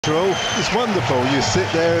It's wonderful. You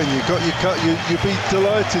sit there and you got your cut. You'd be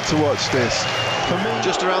delighted to watch this. For me,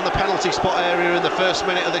 just around the penalty spot area in the first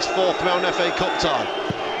minute of this fourth round FA Cup tie.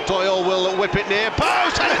 Doyle will whip it near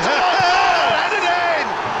post and it's headed in.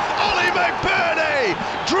 Oli McBurnie,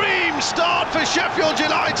 dream start for Sheffield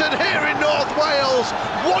United here in North Wales.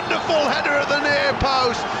 Wonderful header at the near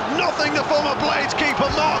post. Nothing the former Blades keeper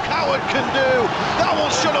Mark Howard can do. That will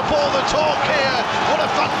shut up all the talk here. What a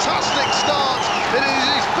fantastic start. It is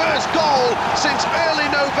his first goal since early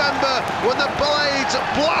November when the Blades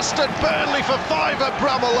blasted Burnley for 5 at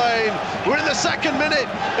Bramall Lane. We're in the second minute.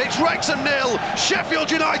 It's Wrexham 0,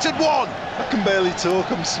 Sheffield United 1. I can barely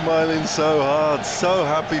talk. I'm smiling so hard, so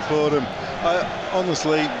happy for them.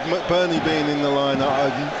 Honestly, McBurnie being in the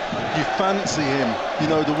lineup, you fancy him. You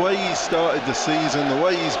know, the way he started the season, the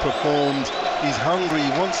way he's performed, he's hungry,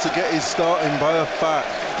 he wants to get his starting by a fat.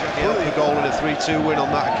 The goal in a 3-2 win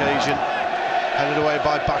on that occasion. Headed away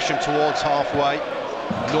by Basham towards halfway.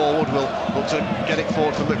 Norwood will look to get it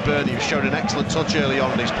forward for McBurnie, who's shown an excellent touch early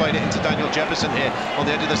on, and he's played it into Daniel Jebbison here on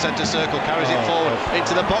the edge of the centre circle, carries it forward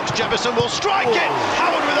into the box. Jebbison will strike it.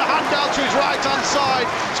 Howard with a hand down to his right-hand side.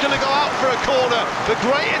 It's going to go out for a corner. The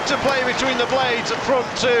great interplay between the Blades at front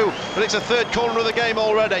two, but it's a third corner of the game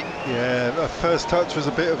already. Yeah, that first touch was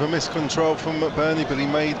a bit of a miscontrol from McBurnie, but he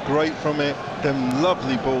made great from it. Then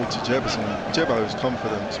lovely ball to Jebbison. Jebbo's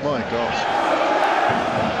confidence, my gosh.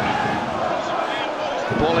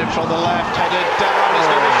 Ball in from the left, headed down, it's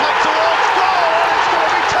going to be flicked towards goal, and it's going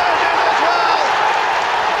to be turned in as well.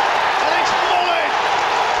 And it's Mullin.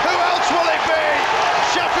 Who else will it be?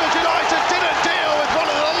 Sheffield United didn't deal with one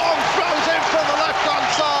of the long throws in from the left-hand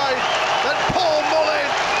side. Then Paul Mullin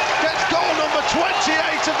gets goal number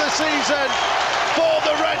 28 of the season for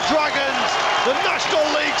the Red Dragons. The National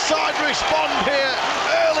League side respond here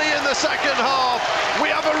early in the second half.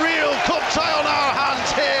 We have a real cup tie on our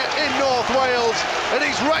hands here in North Wales. It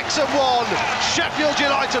is Wrexham 1, Sheffield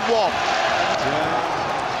United 1.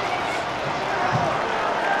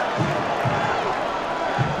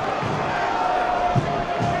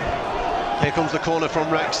 Here comes the corner from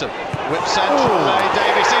Wrexham. Whip central,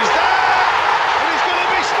 Davis is there! And he's going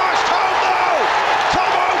to be smashed home though!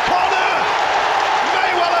 Tom O'Connor may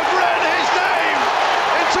well have read his name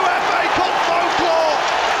into FA Cup folklore,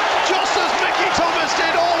 just as Mickey Thomas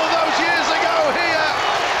did all of those years ago here.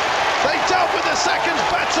 They dealt with the seconds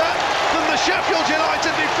better than the Sheffield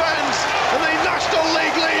United defence, and the National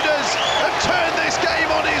League leaders have turned this game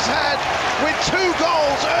on his head with 2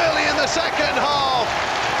 goals early in the second half.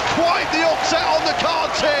 Quite the upset on the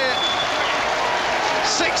cards here.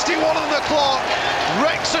 61 on the clock.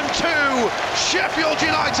 Wrexham 2, Sheffield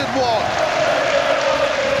United 1.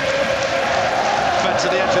 To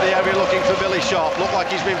the edge of the area looking for Billy Sharp. Looked like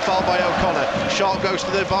he's been fouled by O'Connor. Sharp goes to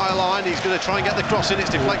the byline. He's going to try and get the cross in. It's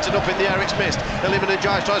deflected up in the air. It's missed. Eliminated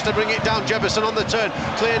tries to bring it down. Jebbison on the turn.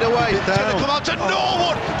 Cleared away. It's going to come out to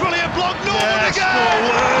Norwood. Brilliant block. Norwood again.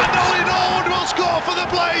 Norwood. And Ollie Norwood will score for the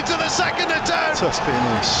Blades in the second attempt. Just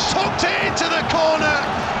finished. Tucked it into the corner.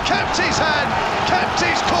 Kept his head. Kept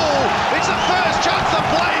his cool. It's the first chance the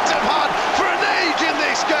Blades have had for an age in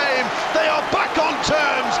this game. They are back on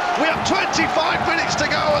terms. We have 25 minutes to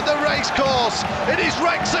go at the racecourse. It is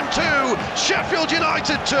Wrexham 2, Sheffield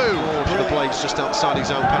United 2. The Blades just outside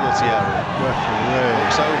his own penalty area.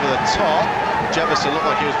 Looks over the top. Jebbison looked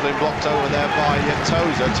like he was being blocked over there by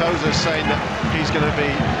Tozer. Tozer's saying that he's been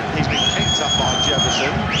picked up by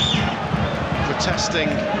Jebbison,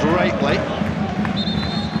 protesting greatly.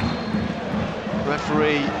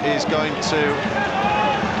 Referee is going to,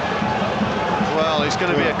 well, it's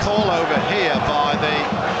going to be a call over here by the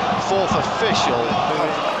 4th official of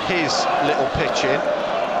his little pitch-in.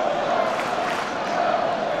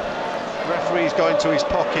 Referee's going to his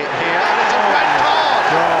pocket here, and it's a red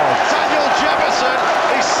card! Daniel Jebbison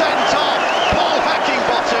is sent off. Paul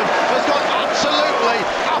Heckingbottom has gone absolutely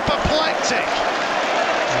apoplectic.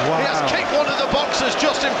 Wow. He has kicked one of the boxers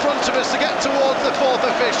just in front of us to get towards the 4th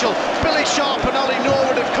official. Billy Sharp and Ollie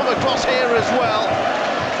Norwood have come across here as well.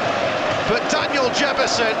 But Daniel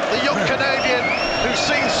Jebbison, the young Canadian who's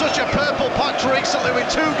seen such a purple patch recently with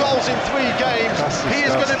 2 goals in 3 games, he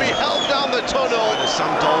is going to be held down the tunnel. As Sam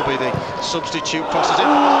Dolby, the substitute, crosses in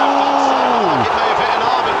from the left-hand side. It may have hit an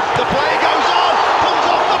arm, and the play goes on, comes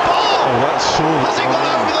off the ball. Oh, that's short. Has it gone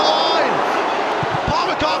over the line?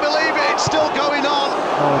 Palmer can't believe it, it's still going on.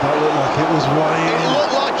 Oh, that looked like it was way in. It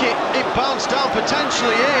looked like it bounced down,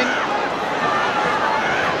 potentially in.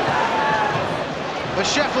 A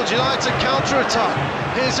Sheffield United counter-attack.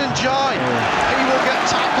 Here's Njai. He will get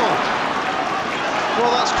tackled.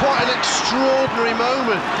 Well, that's quite an extraordinary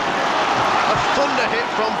moment. A thunder hit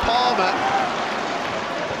from Palmer.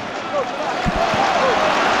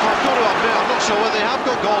 sure whether they have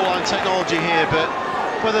got goal line technology here, but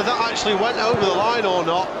whether that actually went over the line or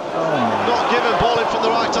not. Not given. Ball in from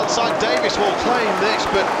the right hand side. Davis will claim this,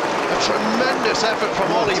 but a tremendous effort from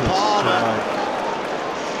Ollie Palmer.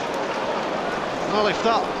 Well, if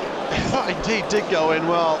that indeed did go in,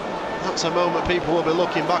 well, that's a moment people will be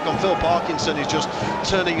looking back on. Phil Parkinson is just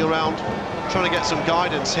turning around, trying to get some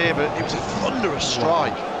guidance here, but it was a thunderous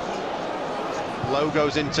strike. Low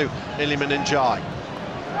goes into Oli McBurnie.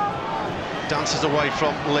 Dances away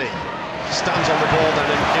from Lee. Stands on the ball then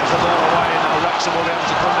and gives the ball away. Now Wrexham will be able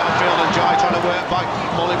to come downfield, and Jai trying to work back.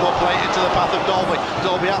 Molly will play it into the path of Dolby.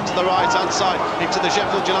 Dolby out to the right hand side, into the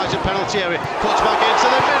Sheffield United penalty area. Cuts back into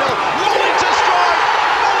the middle. Molly to strike!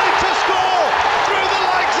 Molly to score! Through the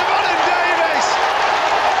legs of Adam Davis!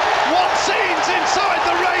 What scenes inside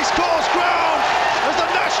the Racecourse Ground as the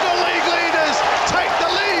National League leaders take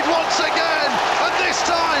the lead once again, and this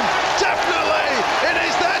time definitely it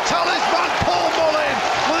is their talisman Paul Mullin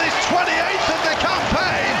with his 28th of the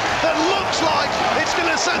campaign that looks like it's going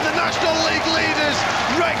to send the National League leaders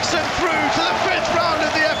Wrexham through to the 5th round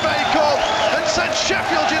of the FA Cup and send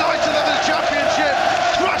Sheffield United in the Championship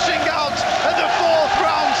thrashing out at the 4th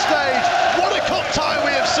round stage. What a cup tie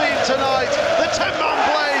we have seen tonight. The 10-man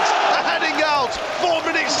blades are heading out. 4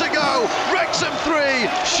 minutes to go. Wrexham 3,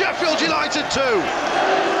 Sheffield United 2.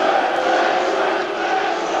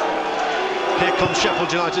 Here comes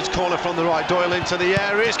Sheffield United's corner from the right. Doyle into the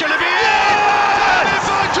area. It's going to be in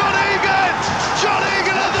by John Egan. John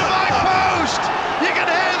Egan at the back post. You can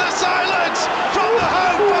hear the silence from the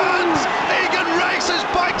home fans. Egan races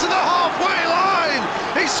back to the halfway line.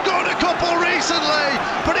 He's scored a couple recently,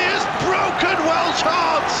 but he has broken Welsh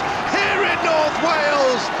hearts here in North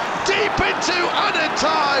Wales. Deep into added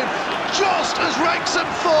time, just as Wrexham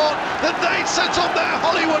thought that they'd set up their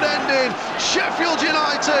Hollywood ending, Sheffield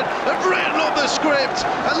United have written up the script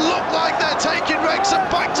and look like they're taking Wrexham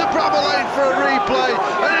back to Bramall Lane for a replay,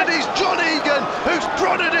 and it is John Egan who's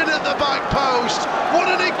brought it in at the back post.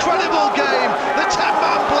 What an incredible game. The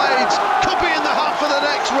 10-man blades could be in the hunt for the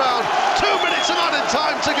next round. 2 minutes of added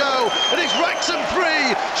time to go. It is Wrexham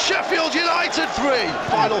 3, Sheffield United 3.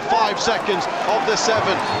 Final 5 seconds of the 7.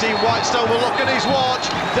 Dean Whitestone will look at his watch.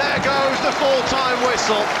 There goes the full-time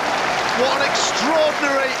whistle. What an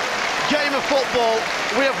extraordinary game of football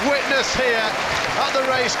we have witnessed here at the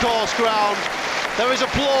Racecourse Ground. There is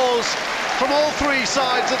applause from all 3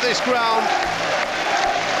 sides of this ground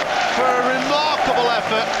for a remarkable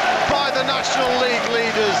effort by the National League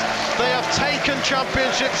leaders. They have taken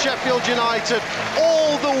Championship Sheffield United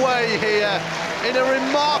all the way here in a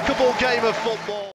remarkable game of football.